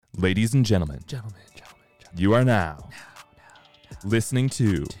Ladies and gentlemen, you are now listening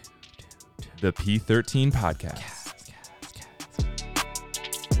to the P13 podcast.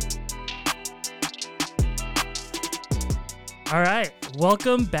 All right,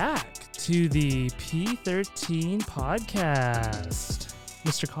 welcome back to the P13 podcast.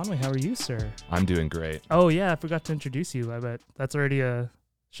 Mr. Conway, how are you, sir? I'm doing great. Oh, yeah, I forgot to introduce you. I bet that's already a...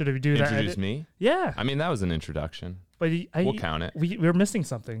 Should I do that? Introduce me? Yeah. I mean, that was an introduction. But We'll count it. We're missing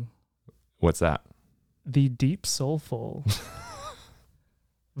something. What's that? The deep, soulful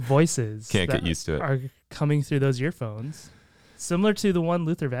voices Can't that get used to it. are coming through those earphones. Similar to the one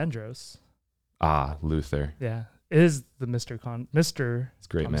Luther Vandross. Ah, Luther. Yeah. It is the Mr. It's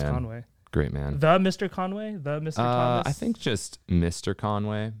great, Thomas man. Conway. Great man. The Mr. Conway? The Mr. Thomas? I think just Mr.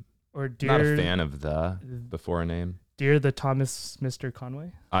 Conway. Or Not a fan of the before a name. Dear the Thomas Mr.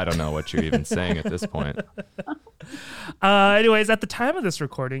 Conway? I don't know what you're even saying at this point. Anyways, at the time of this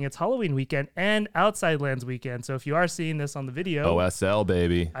recording, it's Halloween weekend and Outside Lands weekend. So if you are seeing this on the video, OSL,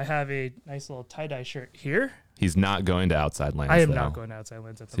 baby. I have a nice little tie-dye shirt here. He's not going to Outside Lands, I am though. not going to Outside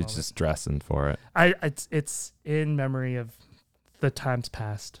Lands at the He's moment. just dressing for it. It's in memory of the times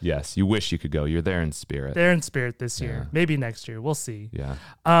past. Yes, you wish you could go. You're there in spirit. They're in spirit this year. Yeah. Maybe next year. We'll see. Yeah.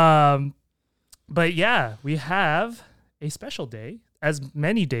 But yeah, we have a special day. As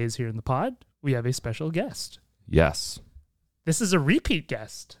many days here in the pod, we have a special guest. Yes. This is a repeat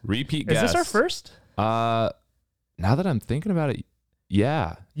guest. Repeat Is guest. this our first? Now that I'm thinking about it,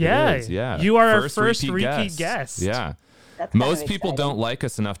 yeah. Yeah. It is, yeah. You are our first repeat guest. Yeah. That's kind Most of people exciting. don't like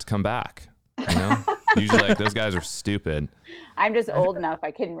us enough to come back. You know? Usually like those guys are stupid. I'm just old enough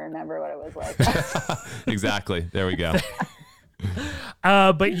I couldn't remember what it was like. Exactly. There we go.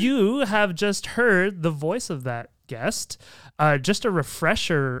 But you have just heard the voice of that guest. Just a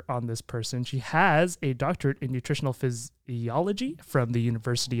refresher on this person. She has a doctorate in nutritional physiology from the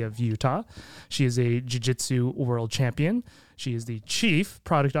University of Utah. She is a jiu-jitsu world champion. She is the chief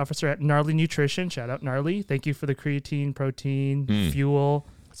product officer at Gnarly Nutrition. Shout out Gnarly. Thank you for the creatine, protein, fuel,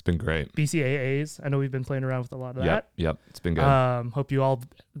 It's been great. BCAAs. I know we've been playing around with a lot of that. Yep. It's been good. Hope you all,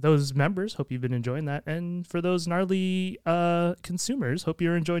 those members, hope you've been enjoying that. And for those Gnarly consumers, hope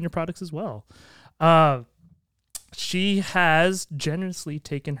you're enjoying your products as well. She has generously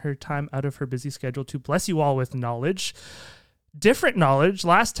taken her time out of her busy schedule to bless you all with knowledge. Different knowledge.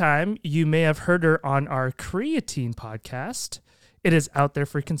 Last time, you may have heard her on our creatine podcast. It is out there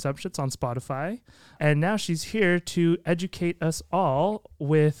for consumption. It's on Spotify. And now she's here to educate us all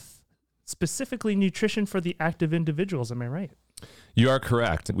with specifically nutrition for the active individuals. Am I right? You are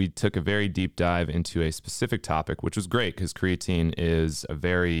correct. We took a very deep dive into a specific topic, which was great because creatine is a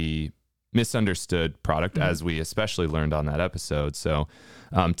very misunderstood product, as we especially learned on that episode. So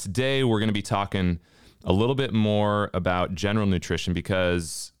today we're going to be talking a little bit more about general nutrition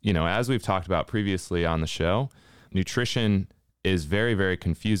because, you know, as we've talked about previously on the show, nutrition is very, very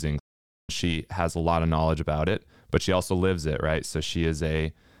confusing. She has a lot of knowledge about it, but she also lives it, right? So she is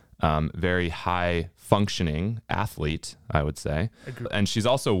a very high functioning athlete, I would say. And she's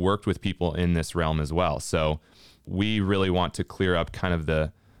also worked with people in this realm as well. So we really want to clear up kind of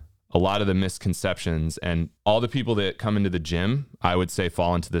a lot of the misconceptions, and all the people that come into the gym, I would say,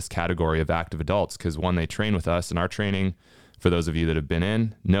 fall into this category of active adults because one, they train with us, and our training, for those of you that have been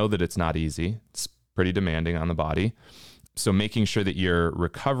in, know that it's not easy. It's pretty demanding on the body. So making sure that you're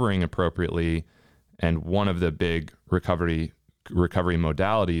recovering appropriately, and one of the big recovery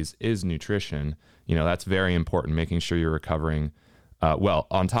modalities is nutrition. You know, that's very important, making sure you're recovering. Well,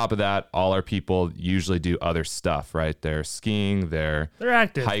 on top of that, all our people usually do other stuff, right? They're skiing, they're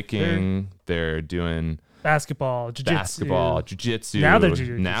active. hiking, they're doing Basketball, jiu-jitsu. Now they're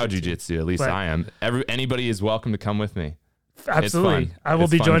jiu-jitsu. Now jiu-jitsu, at least But- I am. Anybody is welcome to come with me. Absolutely. It's fun. I will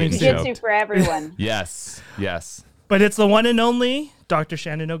It's be fun joining getting soon. choked. Jiu-jitsu for everyone. Yes. But it's the one and only Dr.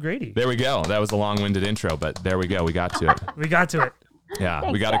 Shannon O'Grady. There we go. That was a long-winded intro, but there we go. We got to it. We got to it. Yeah, we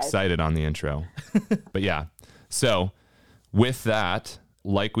Thanks, got guys. excited on the intro. But yeah, so with that,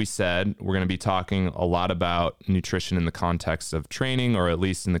 like we said, we're going to be talking a lot about nutrition in the context of training, or at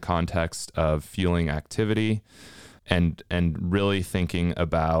least in the context of fueling activity, and really thinking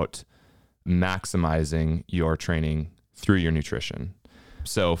about maximizing your training through your nutrition.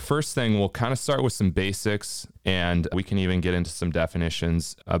 So first thing, we'll kind of start with some basics, and we can even get into some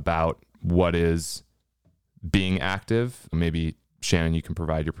definitions about what is being active. Maybe Shannon, you can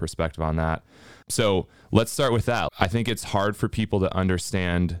provide your perspective on that. So let's start with that. I think it's hard for people to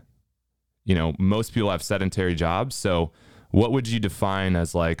understand, you know, most people have sedentary jobs. So what would you define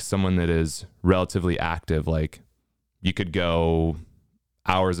as like someone that is relatively active? Like you could go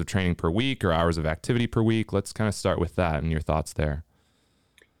hours of training per week or hours of activity per week. Let's kind of start with that and your thoughts there.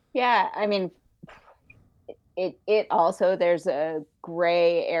 Yeah, I mean, it also, there's a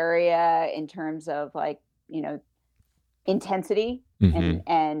gray area in terms of like, you know, intensity Hmm.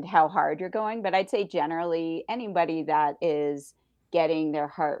 and how hard you're going. But I'd say generally anybody that is getting their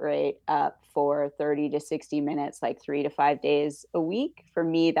heart rate up for 30 to 60 minutes, like 3 to 5 days a week, for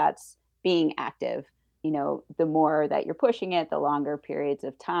me, that's being active. You know, the more that you're pushing it, the longer periods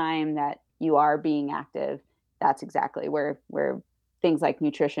of time that you are being active, that's exactly where things like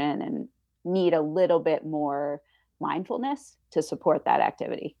nutrition and need a little bit more mindfulness to support that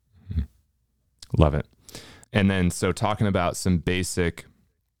activity. Love it. And then, so talking about some basic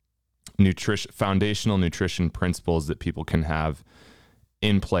foundational nutrition principles that people can have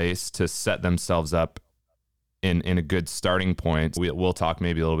in place to set themselves up in a good starting point. We'll talk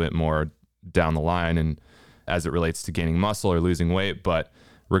maybe a little bit more down the line and as it relates to gaining muscle or losing weight, but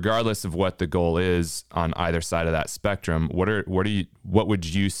regardless of what the goal is on either side of that spectrum, what would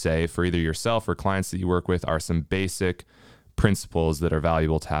you say for either yourself or clients that you work with are some basic principles that are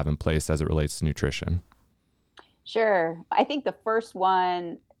valuable to have in place as it relates to nutrition? Sure. I think the first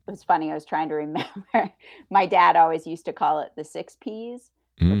one, it was funny. I was trying to remember. My dad always used to call it the 6 Ps,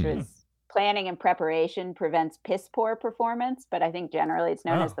 which Mm. was planning and preparation prevents piss poor performance. But I think generally it's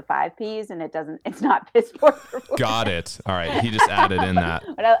known as Oh. the 5 Ps, and it's not piss poor performance. Got it. All right. He just added in that.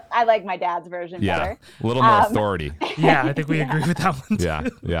 But I like my dad's version Yeah. better. A little more authority. Yeah, I think we Yeah. agree with that one too. Yeah.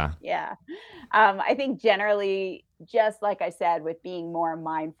 Yeah. Yeah. I think generally, just like I said, with being more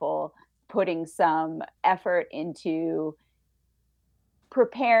mindful, putting some effort into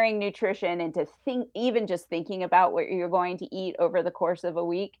preparing nutrition and to think, even just thinking about what you're going to eat over the course of a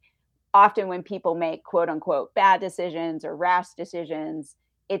week. Often when people make quote unquote bad decisions or rash decisions,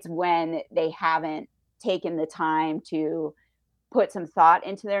 it's when they haven't taken the time to put some thought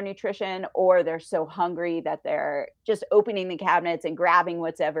into their nutrition, or they're so hungry that they're just opening the cabinets and grabbing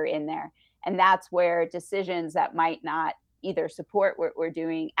what's ever in there. And that's where decisions that might not either support what we're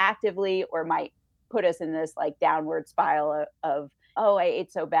doing actively or might put us in this like downward spiral of oh, I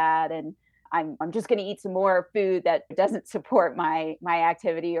ate so bad and I'm just going to eat some more food that doesn't support my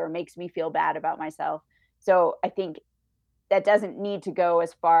activity or makes me feel bad about myself. So I think that doesn't need to go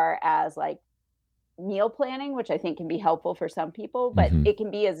as far as like meal planning, which I think can be helpful for some people, but Mhm. it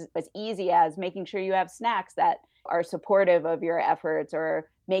can be as easy as making sure you have snacks that are supportive of your efforts or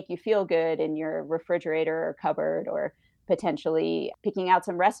make you feel good in your refrigerator or cupboard, or potentially picking out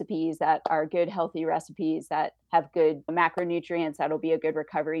some recipes that are good, healthy recipes that have good macronutrients. That'll be a good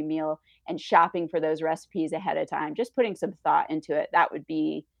recovery meal, and shopping for those recipes ahead of time, just putting some thought into it. That would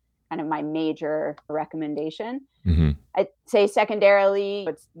be kind of my major recommendation. Mhm. I'd say secondarily,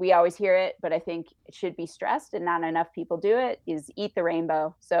 we always hear it, but I think it should be stressed and not enough people do it, is eat the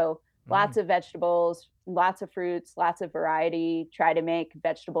rainbow. So lots of vegetables, lots of fruits, lots of variety. Try to make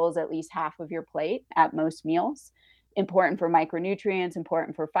vegetables at least half of your plate at most meals. Important for micronutrients,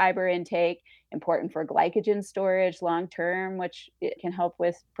 important for fiber intake, important for glycogen storage long term, which it can help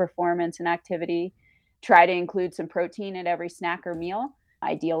with performance and activity. Try to include some protein at every snack or meal,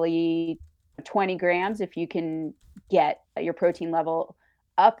 ideally 20 grams if you can get your protein level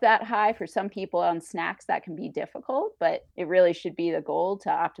up that high. For some people on snacks, that can be difficult, but it really should be the goal to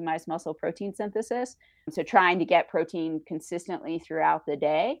optimize muscle protein synthesis. So trying to get protein consistently throughout the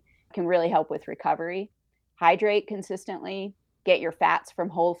day can really help with recovery. Hydrate consistently. Get your fats from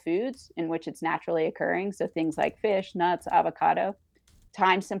whole foods in which it's naturally occurring. So things like fish, nuts, avocado.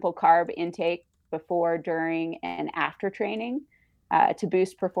 Time simple carb intake before, during, and after training to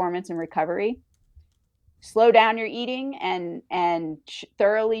boost performance and recovery. Slow down your eating and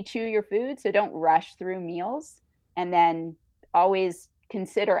thoroughly chew your food, so don't rush through meals. And then always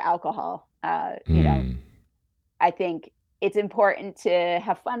consider alcohol. I think it's important to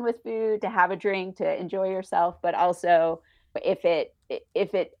have fun with food, to have a drink, to enjoy yourself, but also if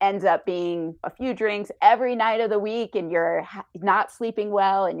it ends up being a few drinks every night of the week and you're not sleeping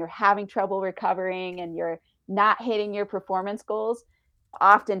well and you're having trouble recovering and you're not hitting your performance goals,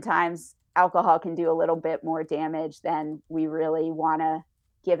 oftentimes alcohol can do a little bit more damage than we really want to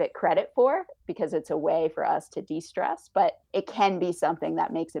give it credit for, because it's a way for us to de-stress, but it can be something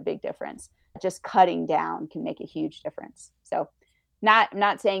that makes a big difference. Just cutting down can make a huge difference. So I'm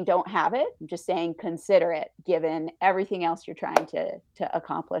not saying don't have it. I'm just saying consider it, given everything else you're trying to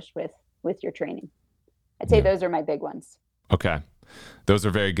accomplish with your training. I'd say those are my big ones. Okay. Those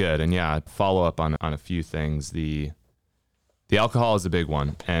are very good. And yeah, follow up on a few things. The alcohol is a big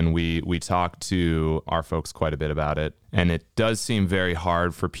one, and we talk to our folks quite a bit about it, and it does seem very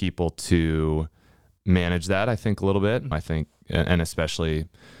hard for people to manage that, I think, a little bit. I think, and especially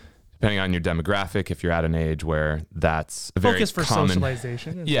depending on your demographic, if you're at an age where that's a very focus for common,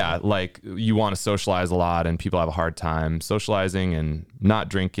 socialization. yeah, like you want to socialize a lot and people have a hard time socializing and not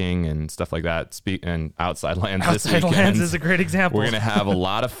drinking and stuff like that. And Outside Lands this Outside weekend, Lands is a great example. we're going to have a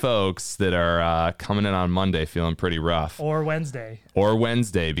lot of folks that are coming in on Monday feeling pretty rough. Or Wednesday. Or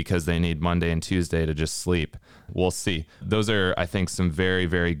Wednesday because they need Monday and Tuesday to just sleep. We'll see. Those are, I think, some very,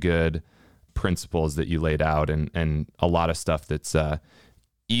 very good principles that you laid out and a lot of stuff that's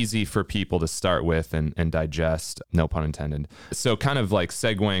easy for people to start with and digest, no pun intended. So kind of like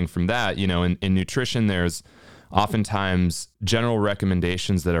segueing from that, in nutrition, there's oftentimes general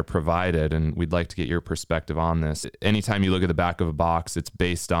recommendations that are provided, and we'd like to get your perspective on this. Anytime you look at the back of a box, it's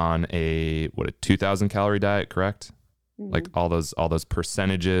based on a 2,000 calorie diet, correct? Mm-hmm. Like all those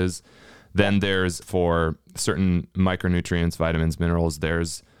percentages. Then there's for certain micronutrients, vitamins, minerals,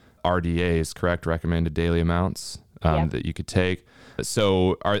 there's RDAs, correct? Recommended daily amounts that you could take.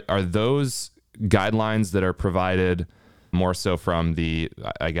 So are those guidelines that are provided more so from the,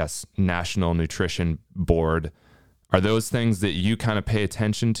 I guess, National Nutrition Board, are those things that you kind of pay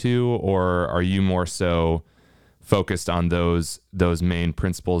attention to, or are you more so focused on those main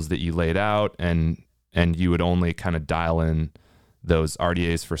principles that you laid out and you would only kind of dial in those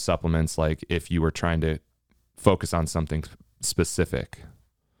RDAs for supplements, like if you were trying to focus on something specific?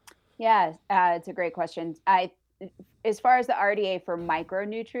 Yeah, it's a great question. As far as the RDA for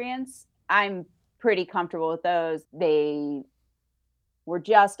micronutrients, I'm pretty comfortable with those. They were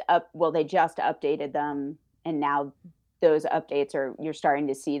just they just updated them, and now those updates you're starting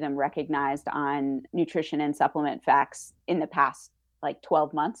to see them recognized on nutrition and supplement facts in the past like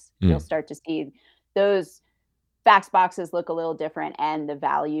 12 months. You'll start to see those facts boxes look a little different, and the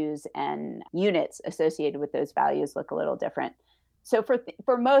values and units associated with those values look a little different. So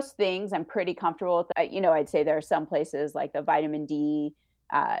for most things, I'm pretty comfortable with that. I'd say there are some places like the vitamin D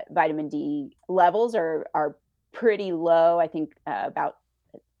levels are pretty low. I think about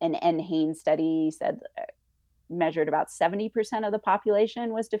an NHANES study said measured about 70% of the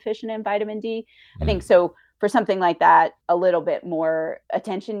population was deficient in vitamin D. I think so for something like that, a little bit more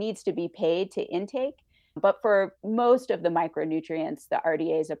attention needs to be paid to intake. But for most of the micronutrients, the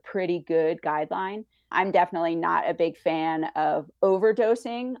RDA is a pretty good guideline. I'm definitely not a big fan of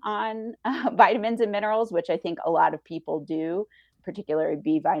overdosing on vitamins and minerals, which I think a lot of people do, particularly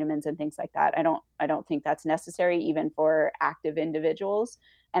B vitamins and things like that. I don't think that's necessary even for active individuals.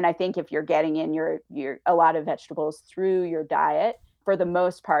 And I think if you're getting in your a lot of vegetables through your diet, for the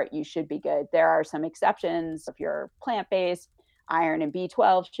most part, you should be good. There are some exceptions. If you're plant-based, iron and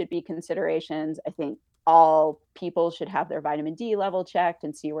B12 should be considerations. I think all people should have their vitamin D level checked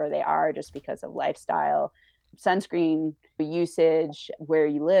and see where they are just because of lifestyle, sunscreen usage, where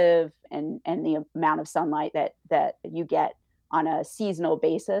you live, and the amount of sunlight that you get on a seasonal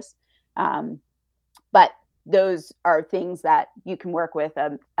basis. But those are things that you can work with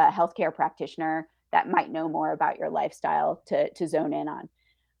a healthcare practitioner that might know more about your lifestyle to zone in on.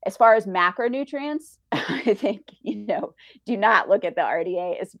 As far as macronutrients, I think, do not look at the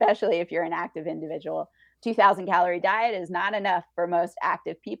RDA, especially if you're an active individual. 2,000 calorie diet is not enough for most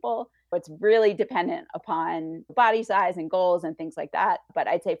active people. It's really dependent upon body size and goals and things like that. But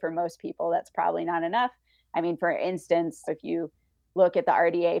I'd say for most people, that's probably not enough. I mean, for instance, if you look at the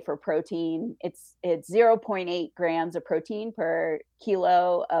RDA for protein, it's 0.8 grams of protein per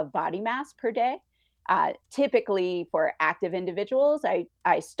kilo of body mass per day. Typically for active individuals,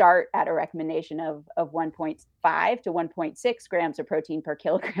 I start at a recommendation of 1.5 to 1.6 grams of protein per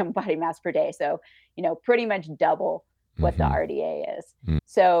kilogram body mass per day. So, pretty much double what the RDA is.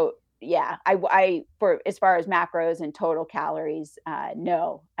 So yeah, I for as far as macros and total calories,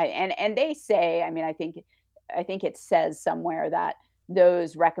 no. And they say, I think it says somewhere that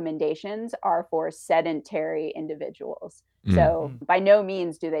those recommendations are for sedentary individuals. So by no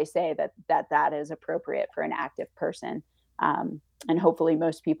means do they say that is appropriate for an active person. And hopefully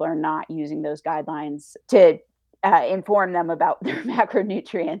most people are not using those guidelines to inform them about their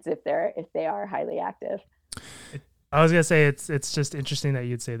macronutrients if they are highly active. I was gonna say it's just interesting that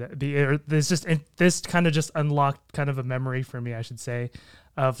you'd say that. This kind of just unlocked kind of a memory for me, I should say,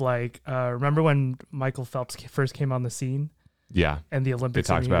 of like remember when Michael Phelps first came on the scene? Yeah. And the Olympics.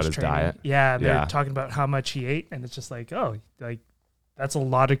 They talked about his diet. Yeah. They're talking about how much he ate. And it's just like, that's a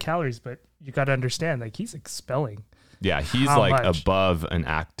lot of calories, but you got to understand, like, he's expelling. Yeah. He's above an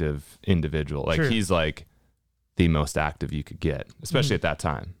active individual. Like, he's like the most active you could get, especially at that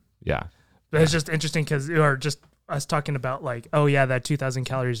time. Yeah. But it's just interesting because, or just us talking about like, oh yeah, that 2,000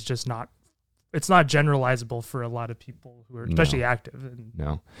 calories is just not it's not generalizable for a lot of people who are especially active. And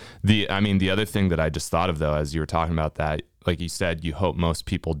No. The other thing that I just thought of though, as you were talking about that, like you said, you hope most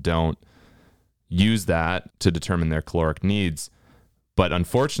people don't use that to determine their caloric needs. But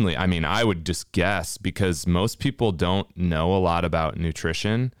unfortunately, I mean, I would just guess because most people don't know a lot about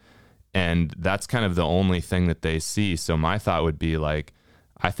nutrition, and that's kind of the only thing that they see. So my thought would be like,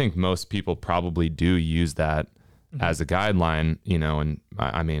 I think most people probably do use that as a guideline, you know, and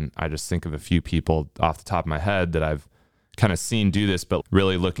I mean, I just think of a few people off the top of my head that I've kind of seen do this, but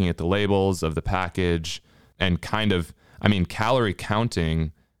really looking at the labels of the package and kind of, I mean, calorie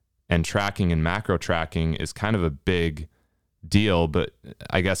counting and tracking and macro tracking is kind of a big deal, but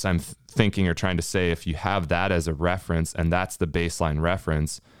I guess I'm thinking or trying to say if you have that as a reference and that's the baseline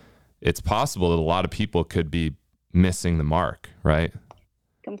reference, it's possible that a lot of people could be missing the mark, right?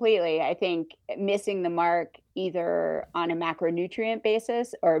 Completely. I think missing the mark either on a macronutrient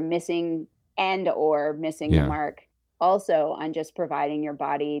basis or missing the mark also on just providing your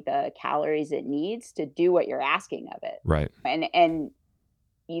body the calories it needs to do what you're asking of it. Right. And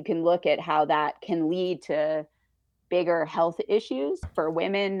you can look at how that can lead to bigger health issues for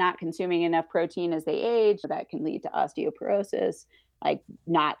women not consuming enough protein as they age. That can lead to osteoporosis, like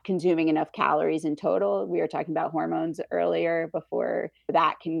not consuming enough calories in total. We were talking about hormones earlier before.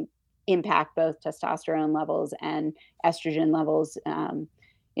 That can impact both testosterone levels and estrogen levels.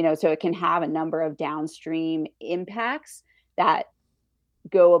 So it can have a number of downstream impacts that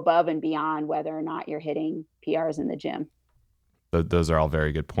go above and beyond whether or not you're hitting PRs in the gym. Those are all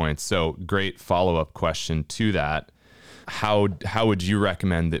very good points. So great follow-up question to that. How would you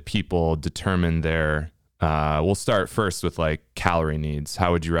recommend that people determine their, we'll start first with like calorie needs.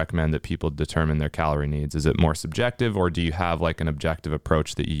 How would you recommend that people determine their calorie needs? Is it more subjective or do you have like an objective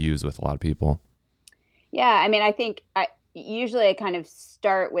approach that you use with a lot of people? Yeah, I mean, I think usually I kind of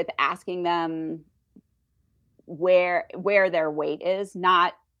start with asking them where their weight is,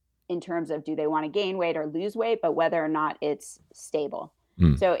 not in terms of do they want to gain weight or lose weight, but whether or not it's stable.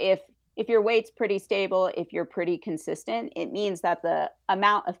 So if your weight's pretty stable, if you're pretty consistent, it means that the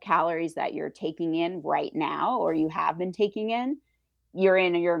amount of calories that you're taking in right now, or you have been taking in, you're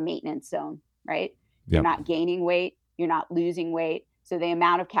in your maintenance zone, right? Yep. You're not gaining weight, you're not losing weight. So the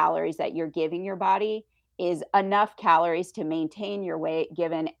amount of calories that you're giving your body is enough calories to maintain your weight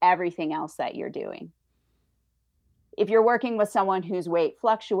given everything else that you're doing. If you're working with someone whose weight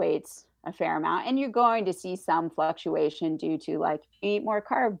fluctuates a fair amount, and you're going to see some fluctuation due to like eat more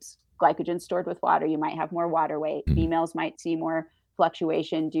carbs, glycogen stored with water, you might have more water weight. Females might see more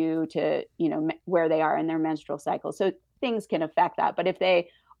fluctuation due to, where they are in their menstrual cycle. So things can affect that. But if they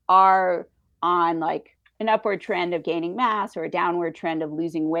are on like an upward trend of gaining mass or a downward trend of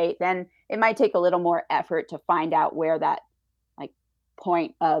losing weight, then it might take a little more effort to find out where that like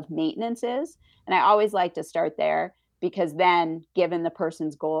point of maintenance is. And I always like to start there because then given the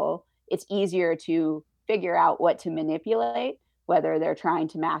person's goal, it's easier to figure out what to manipulate, whether they're trying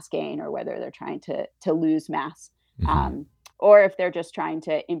to mass gain or whether they're trying to lose mass, or if they're just trying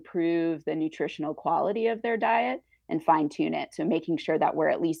to improve the nutritional quality of their diet and fine tune it. So making sure that we're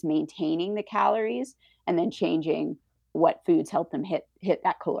at least maintaining the calories and then changing what foods help them hit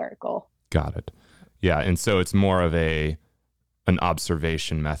that caloric goal. Got it. Yeah. And so it's more of an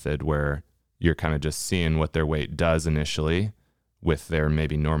observation method where you're kind of just seeing what their weight does initially with their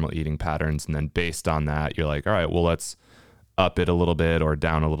maybe normal eating patterns. And then based on that, you're like, all right, well, let's up it a little bit or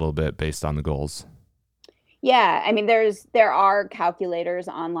down a little bit based on the goals. Yeah. I mean, there are calculators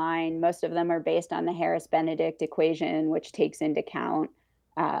online. Most of them are based on the Harris-Benedict equation, which takes into account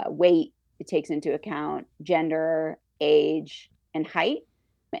weight. It takes into account gender, age, and height.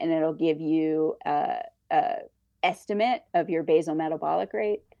 And it'll give you a estimate of your basal metabolic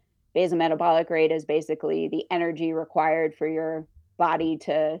rate. Basal metabolic rate is basically the energy required for your body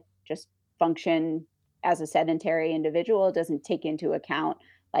to just function as a sedentary individual. It doesn't take into account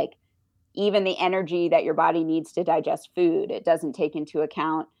like even the energy that your body needs to digest food. It doesn't take into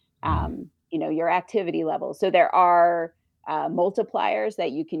account, your activity levels. So there are multipliers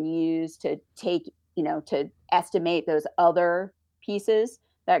that you can use to take, to estimate those other pieces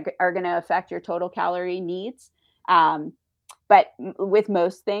that are going to affect your total calorie needs. But with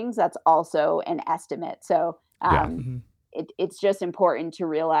most things, that's also an estimate. So it's just important to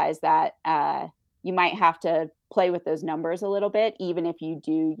realize that you might have to play with those numbers a little bit, even if you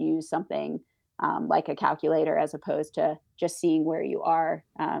do use something like a calculator as opposed to just seeing where you are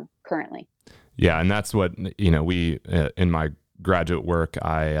currently. Yeah. And that's what, we, in my graduate work,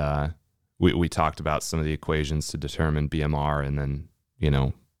 we talked about some of the equations to determine BMR and then,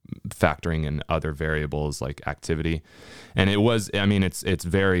 factoring in other variables like activity. And it's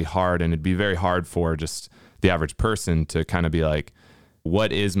very hard, and it'd be very hard for just the average person to kind of be like,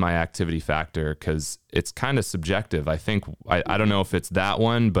 what is my activity factor? Because it's kind of subjective. I think, I don't know if it's that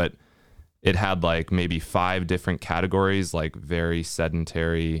one, but it had like maybe 5 different categories, like very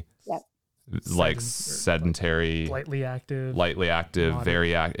sedentary, sedentary, lightly active, moderate,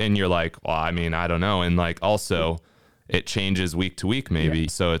 very active. And you're like, well, I don't know. And like also it changes week to week maybe.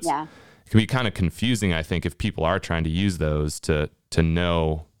 So it can be kind of confusing, I think, if people are trying to use those to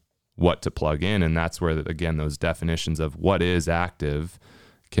know what to plug in. And that's where, again, those definitions of what is active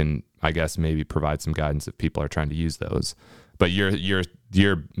can, I guess, maybe provide some guidance if people are trying to use those. But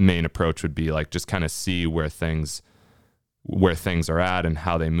your main approach would be like, just kind of see where things are at and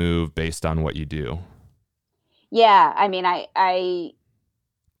how they move based on what you do. Yeah. I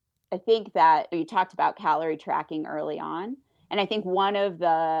think that you talked about calorie tracking early on. And I think one of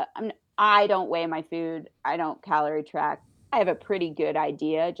I don't weigh my food. I don't calorie track. I have a pretty good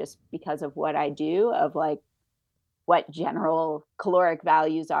idea just because of what I do of like what general caloric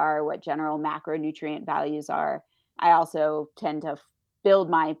values are, what general macronutrient values are. I also tend to build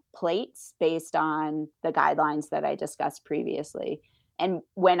my plates based on the guidelines that I discussed previously. And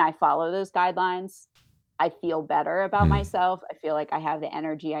when I follow those guidelines, I feel better about myself. I feel like I have the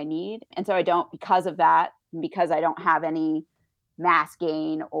energy I need. And so because of that, because I don't have any mass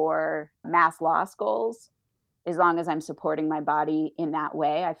gain or mass loss goals, as long as I'm supporting my body in that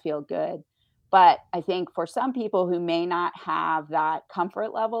way, I feel good. But I think for some people who may not have that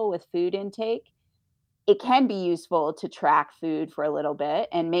comfort level with food intake, it can be useful to track food for a little bit.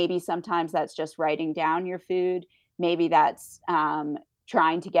 And maybe sometimes that's just writing down your food. Maybe that's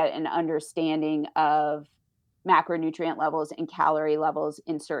trying to get an understanding of macronutrient levels and calorie levels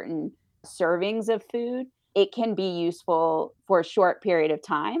in certain servings of food. It can be useful for a short period of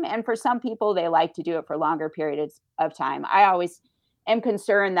time. And for some people, they like to do it for longer periods of time. I always am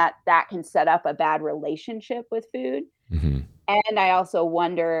concerned that can set up a bad relationship with food. Mm-hmm. And I also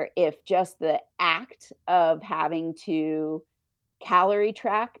wonder if just the act of having to calorie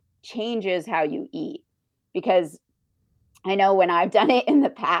track changes how you eat. Because I know when I've done it in the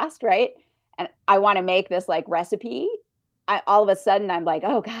past, right? And I want to make this like recipe, all of a sudden I'm like,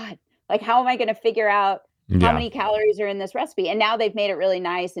 oh God, like how am I going to figure out how many calories are in this recipe? And now they've made it really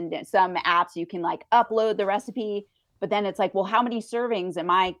nice. And some apps you can like upload the recipe, but then it's like, well, how many servings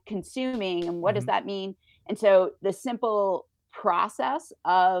am I consuming? And what does that mean? And so the simple process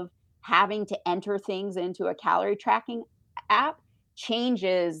of having to enter things into a calorie tracking app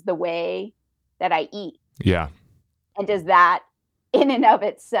changes the way that I eat. Yeah. And does that in and of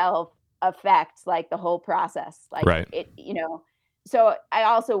itself affect like the whole process? Like right. So I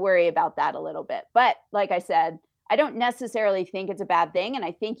also worry about that a little bit. But like I said, I don't necessarily think it's a bad thing. And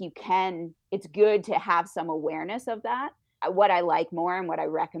I think it's good to have some awareness of that. What I like more and what I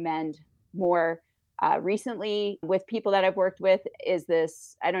recommend more recently with people that I've worked with is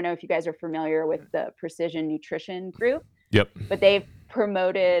this. I don't know if you guys are familiar with the Precision Nutrition group. Yep. But they've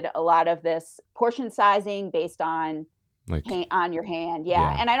promoted a lot of this portion sizing based on on your hand.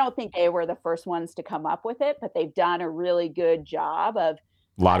 Yeah. And I don't think they were the first ones to come up with it, but they've done a really good job of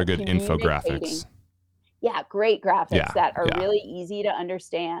a lot of good infographics. Yeah. Great graphics that are really easy to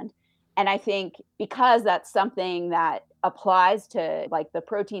understand. And I think because that's something that applies to like the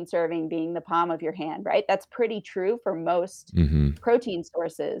protein serving being the palm of your hand, right? That's pretty true for most protein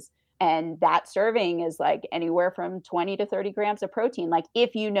sources. And that serving is like anywhere from 20 to 30 grams of protein. Like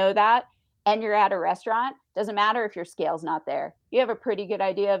if you know that and you're at a restaurant, doesn't matter if your scale's not there. You have a pretty good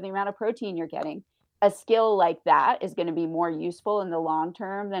idea of the amount of protein you're getting. A skill like that is going to be more useful in the long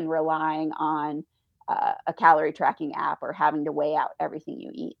term than relying on a calorie tracking app or having to weigh out everything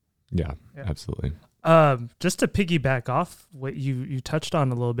you eat. Yeah. Absolutely. Just to piggyback off what you touched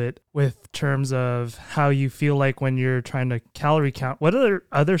on a little bit with terms of how you feel like when you're trying to calorie count, what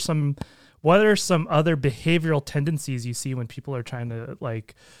are some other behavioral tendencies you see when people are trying to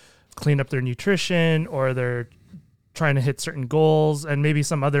like clean up their nutrition or they're trying to hit certain goals and maybe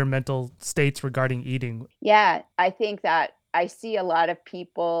some other mental states regarding eating? Yeah, I think that I see a lot of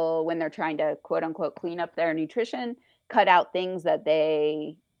people when they're trying to quote unquote clean up their nutrition, cut out things that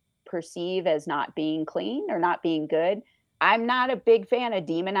they perceive as not being clean or not being good. I'm not a big fan of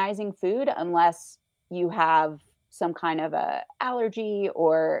demonizing food unless you have some kind of a allergy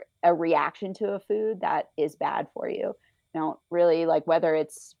or a reaction to a food that is bad for you. Really like whether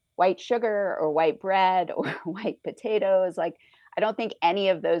it's white sugar or white bread or white potatoes, like I don't think any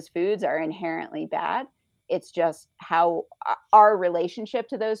of those foods are inherently bad. It's just how our relationship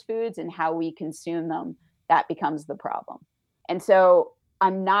to those foods and how we consume them, that becomes the problem. And so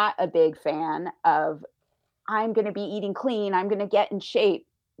I'm not a big fan of, I'm going to be eating clean, I'm going to get in shape,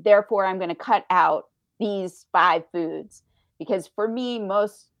 therefore I'm going to cut out these 5 foods, because for me,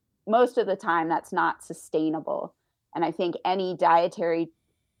 most of the time that's not sustainable. And I think any dietary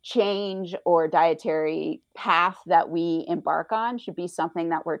change or dietary path that we embark on should be something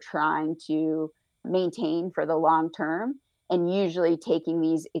that we're trying to maintain for the long term. And usually taking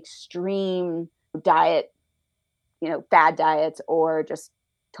these extreme diet, fad diets, or just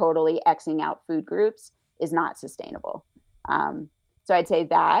totally Xing out food groups is not sustainable. So I'd say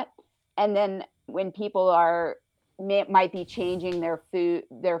that. And then when people might be changing their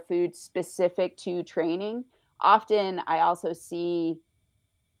food specific to training, often I also see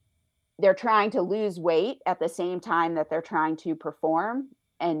they're trying to lose weight at the same time that they're trying to perform.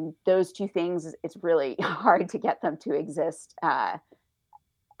 And those two things, it's really hard to get them to exist at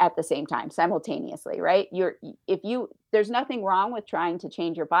the same time, simultaneously, right? There's nothing wrong with trying to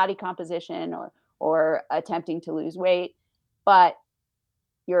change your body composition or attempting to lose weight, but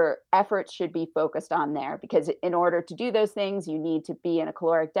your efforts should be focused on there, because in order to do those things, you need to be in a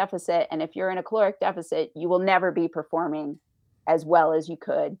caloric deficit. And if you're in a caloric deficit, you will never be performing as well as you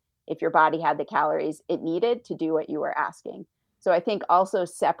could if your body had the calories it needed to do what you were asking. So I think also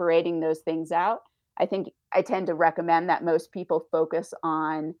separating those things out, I think I tend to recommend that most people focus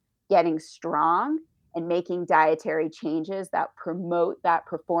on getting strong and making dietary changes that promote that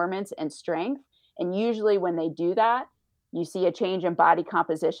performance and strength. And usually when they do that, you see a change in body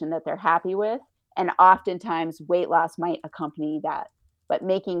composition that they're happy with. And oftentimes weight loss might accompany that. But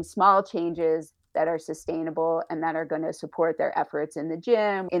making small changes that are sustainable and that are going to support their efforts in the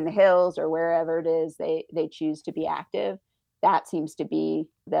gym, in the hills, or wherever it is they choose to be active, that seems to be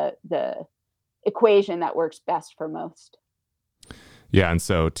the equation that works best for most. Yeah. And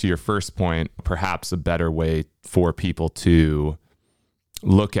so to your first point, perhaps a better way for people to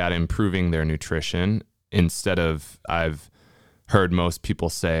look at improving their nutrition, instead of, I've heard most people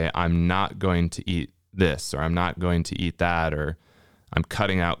say, I'm not going to eat this, or I'm not going to eat that, or I'm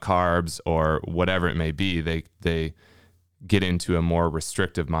cutting out carbs, or whatever it may be. They get into a more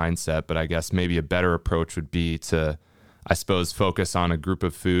restrictive mindset. But I guess maybe a better approach would be to, I suppose, focus on a group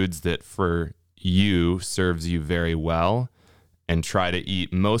of foods that for you serves you very well, and try to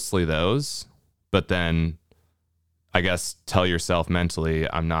eat mostly those. But then I guess tell yourself mentally,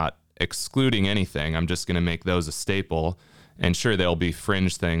 I'm not excluding anything. I'm just going to make those a staple. And sure, there'll be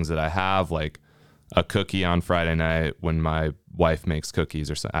fringe things that I have, like a cookie on Friday night when my wife makes cookies,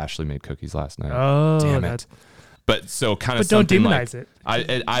 or so Ashley made cookies last night. Oh, damn it. But so kind of, but don't something demonize like,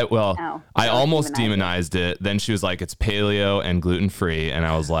 it. I almost demonized it. Then she was like, it's paleo and gluten-free. And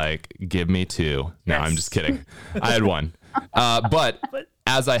I was like, give me 2. No, Yes. I'm just kidding. I had 1. But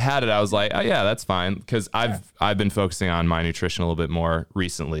as I had it, I was like, oh yeah, that's fine. Cause I've been focusing on my nutrition a little bit more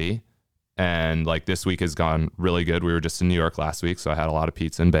recently. And like this week has gone really good. We were just in New York last week, so I had a lot of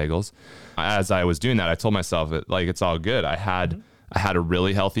pizza and bagels. As I was doing that, I told myself that like, it's all good. I had a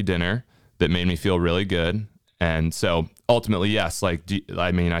really healthy dinner that made me feel really good. And so ultimately, yes, like,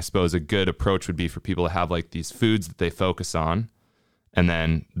 I suppose a good approach would be for people to have like these foods that they focus on, and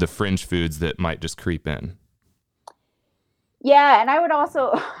then the fringe foods that might just creep in. Yeah. And I would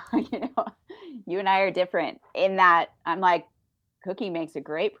also, you and I are different in that I'm like, cookie makes a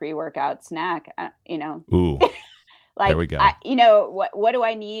great pre-workout snack, Ooh, like, there we go. What do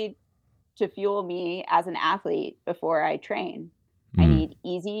I need to fuel me as an athlete before I train? I need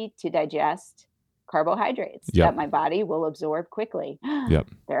easy to digest carbohydrates that my body will absorb quickly. Yep.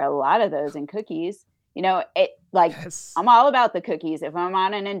 There are a lot of those in cookies. Yes. I'm all about the cookies. If I'm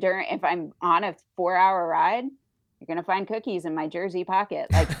on a 4-hour ride, you're going to find cookies in my jersey pocket.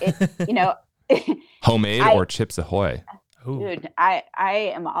 Like Homemade or Chips Ahoy? Ooh. Dude, I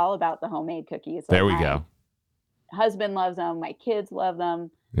am all about the homemade cookies. There we go. Husband loves them. My kids love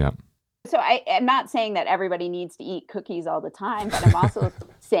them. Yeah. So I'm not saying that everybody needs to eat cookies all the time, but I'm also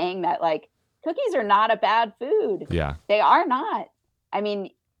saying that like cookies are not a bad food. Yeah. They are not. I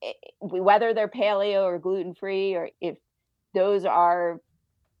mean, whether they're paleo or gluten-free, or if those are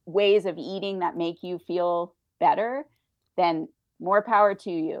ways of eating that make you feel better, then more power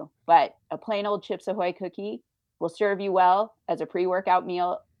to you. But a plain old Chips Ahoy cookie will serve you well as a pre-workout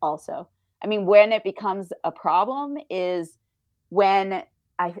meal also. I mean, when it becomes a problem is when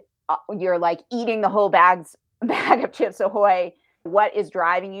you're like eating the whole bag of Chips Ahoy. What is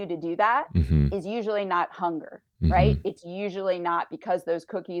driving you to do that is usually not hunger, right? It's usually not because those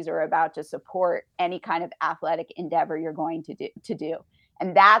cookies are about to support any kind of athletic endeavor you're going to do.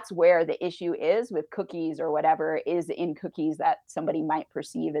 And that's where the issue is with cookies, or whatever is in cookies that somebody might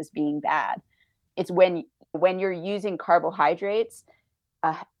perceive as being bad. It's when you're using carbohydrates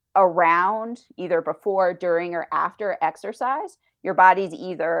around either before, during, or after exercise, your body's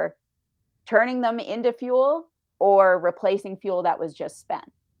either turning them into fuel or replacing fuel that was just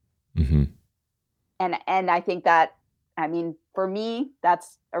spent. Mm-hmm. And I think that, I mean, for me,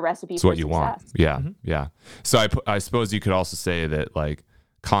 that's a recipe It's for what you success. want. Yeah. Mm-hmm. Yeah. So I suppose you could also say that like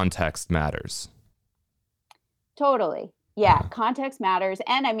context matters. Totally. Yeah, context matters.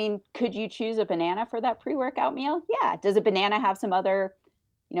 And I mean, could you choose a banana for that pre-workout meal? Yeah. Does a banana have some other,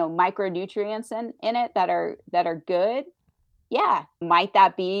 micronutrients in it that are good? Yeah. Might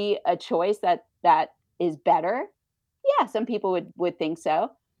that be a choice that is better? Yeah, some people would think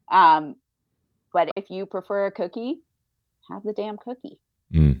so. But if you prefer a cookie, have the damn cookie.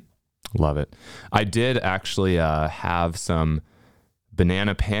 Love it. I did actually have some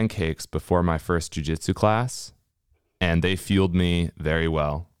banana pancakes before my first jiu-jitsu class, and they fueled me very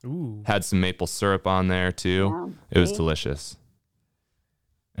well. Ooh. Had some maple syrup on there too. Yeah, It was see? delicious.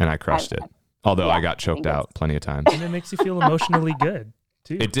 And I crushed it. Although I got choked out plenty of times. And it makes you feel emotionally good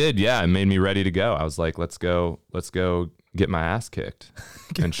too. It did, yeah. It made me ready to go. I was like, let's go get my ass kicked.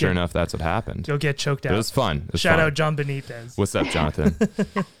 And sure enough, that's what happened. Go get choked out. It was fun. Shout out John Benitez. What's up, Jonathan?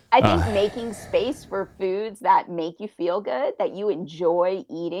 I think making space for foods that make you feel good, that you enjoy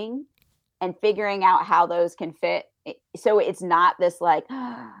eating, and figuring out how those can fit. So it's not this like,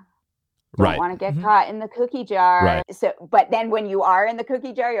 don't Right. want to get caught in the cookie jar. Right. So, but then when you are in the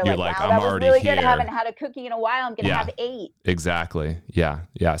cookie jar, you're like, wow, I'm that was already really good. I here. haven't had a cookie in a while. I'm going to have 8. Exactly. Yeah.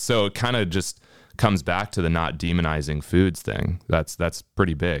 Yeah. So it kind of just comes back to the not demonizing foods thing. That's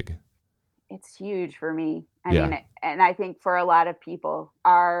pretty big. It's huge for me. I mean, and I think for a lot of people,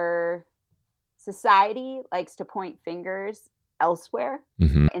 our society likes to point fingers elsewhere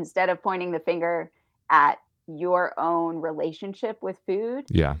instead of pointing the finger at your own relationship with food.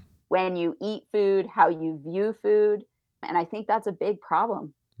 Yeah. When you eat food, how you view food. And I think that's a big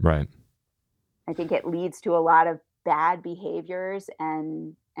problem. Right. I think it leads to a lot of bad behaviors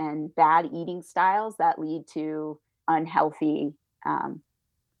and bad eating styles that lead to unhealthy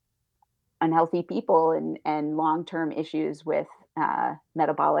people and long-term issues with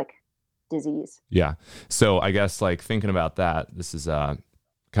metabolic disease. Yeah. So I guess like thinking about that, this is kind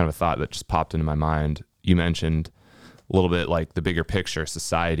of a thought that just popped into my mind. You mentioned a little bit like the bigger picture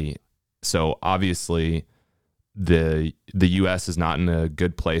society. So obviously the US is not in a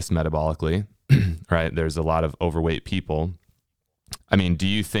good place metabolically, right? There's a lot of overweight people. I mean, do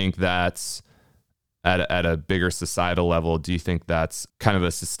you think that's at a bigger societal level, do you think that's kind of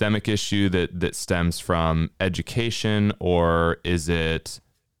a systemic issue that stems from education, or is it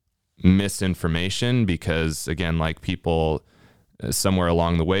misinformation? Because again, like people somewhere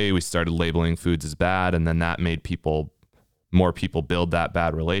along the way, we started labeling foods as bad, and then that made more people build that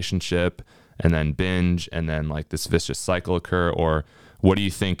bad relationship and then binge, and then like this vicious cycle occur. Or what do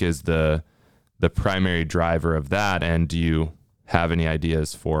you think is the primary driver of that? And do you have any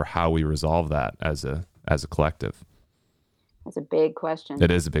ideas for how we resolve that as a collective? That's a big question. It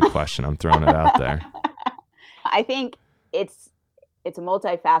is a big question. I'm throwing it out there. I think it's a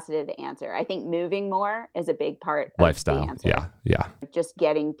multifaceted answer. I think moving more is a big part of Lifestyle. the answer. Yeah. Just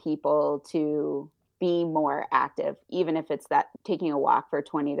getting people to be more active, even if it's that taking a walk for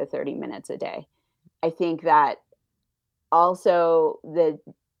 20 to 30 minutes a day. I think that also the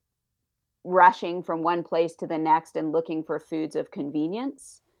rushing from one place to the next and looking for foods of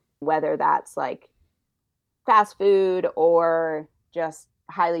convenience, whether that's like fast food or just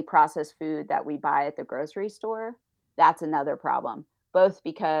highly processed food that we buy at the grocery store, that's another problem. Both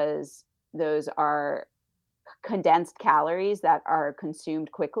because those are condensed calories that are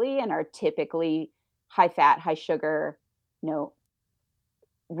consumed quickly and are typically high fat, high sugar,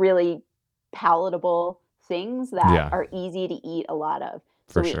 really palatable things that are easy to eat a lot of.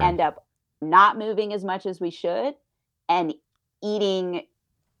 So we end up not moving as much as we should and eating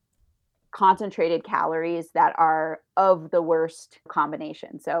concentrated calories that are of the worst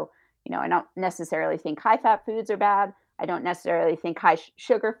combination. So, I don't necessarily think high fat foods are bad. I don't necessarily think high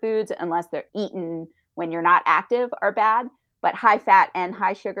sugar foods, unless they're eaten when you're not active, are bad. But high fat and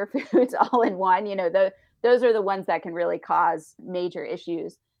high sugar foods all in one, those are the ones that can really cause major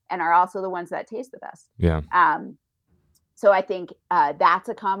issues and are also the ones that taste the best. Yeah. So I think that's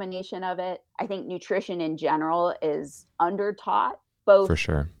a combination of it. I think nutrition in general is under-taught, both for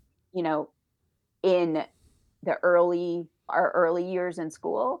sure, in our early years in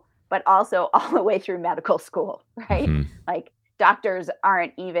school, but also all the way through medical school, right? Like doctors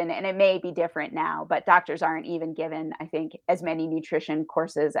aren't even, and it may be different now, but doctors aren't even given, I think, as many nutrition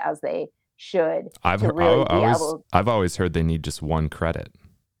courses as they should. I've always heard they need just 1 credit.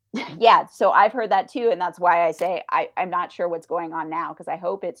 Yeah, so I've heard that too, and that's why I say I'm not sure what's going on now because I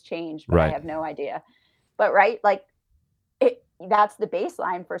hope it's changed, but I Right. have no idea. But right, like that's the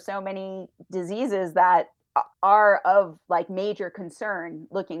baseline for so many diseases that are of like major concern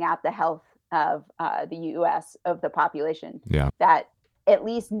looking at the health of the US of the population. Yeah. That at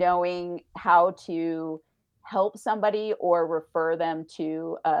least knowing how to help somebody or refer them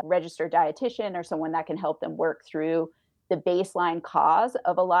to a registered dietitian or someone that can help them work through the baseline cause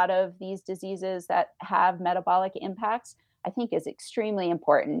of a lot of these diseases that have metabolic impacts, I think is extremely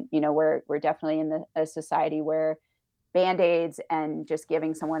important. You know, we're definitely in a society where band-aids and just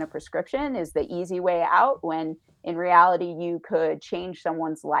giving someone a prescription is the easy way out when in reality you could change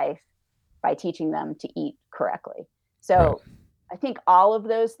someone's life by teaching them to eat correctly. So Right. I think all of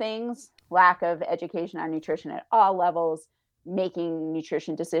those things, lack of education on nutrition at all levels, making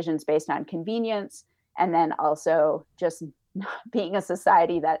nutrition decisions based on convenience, and then also just being a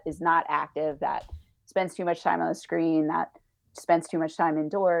society that is not active, that spends too much time on the screen, that spends too much time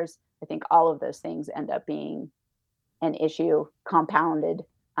indoors. I think all of those things end up being an issue compounded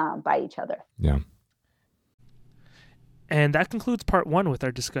by each other. Yeah. And that concludes part 1 with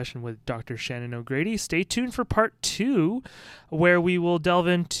our discussion with Dr. Shannon O'Grady. Stay tuned for part 2, where we will delve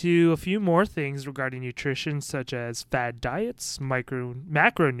into a few more things regarding nutrition, such as fad diets,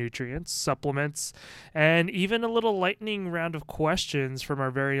 macronutrients, supplements, and even a little lightning round of questions from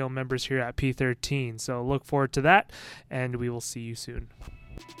our very own members here at P13. So look forward to that, and we will see you soon.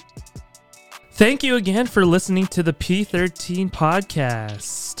 Thank you again for listening to the P13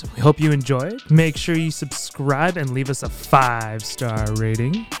 podcast. We hope you enjoyed. Make sure you subscribe and leave us a 5-star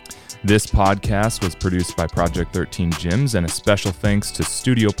rating. This podcast was produced by Project 13 Gyms, and a special thanks to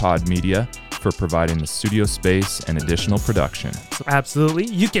Studio Pod Media for providing the studio space and additional production. So absolutely.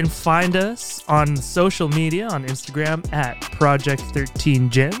 You can find us on social media on Instagram at Project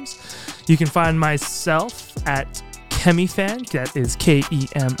 13 Gyms. You can find myself at Kemifan, that is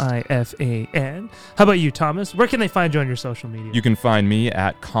Kemifan. How about you, Thomas? Where can they find you on your social media? You can find me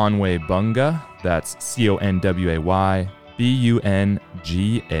at Conway Bunga. That's ConwayBunga.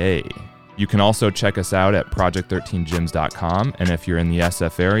 You can also check us out at project13gyms.com. And if you're in the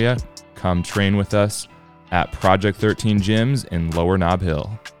SF area, come train with us at Project 13 Gyms in Lower Nob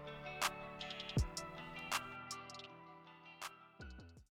Hill.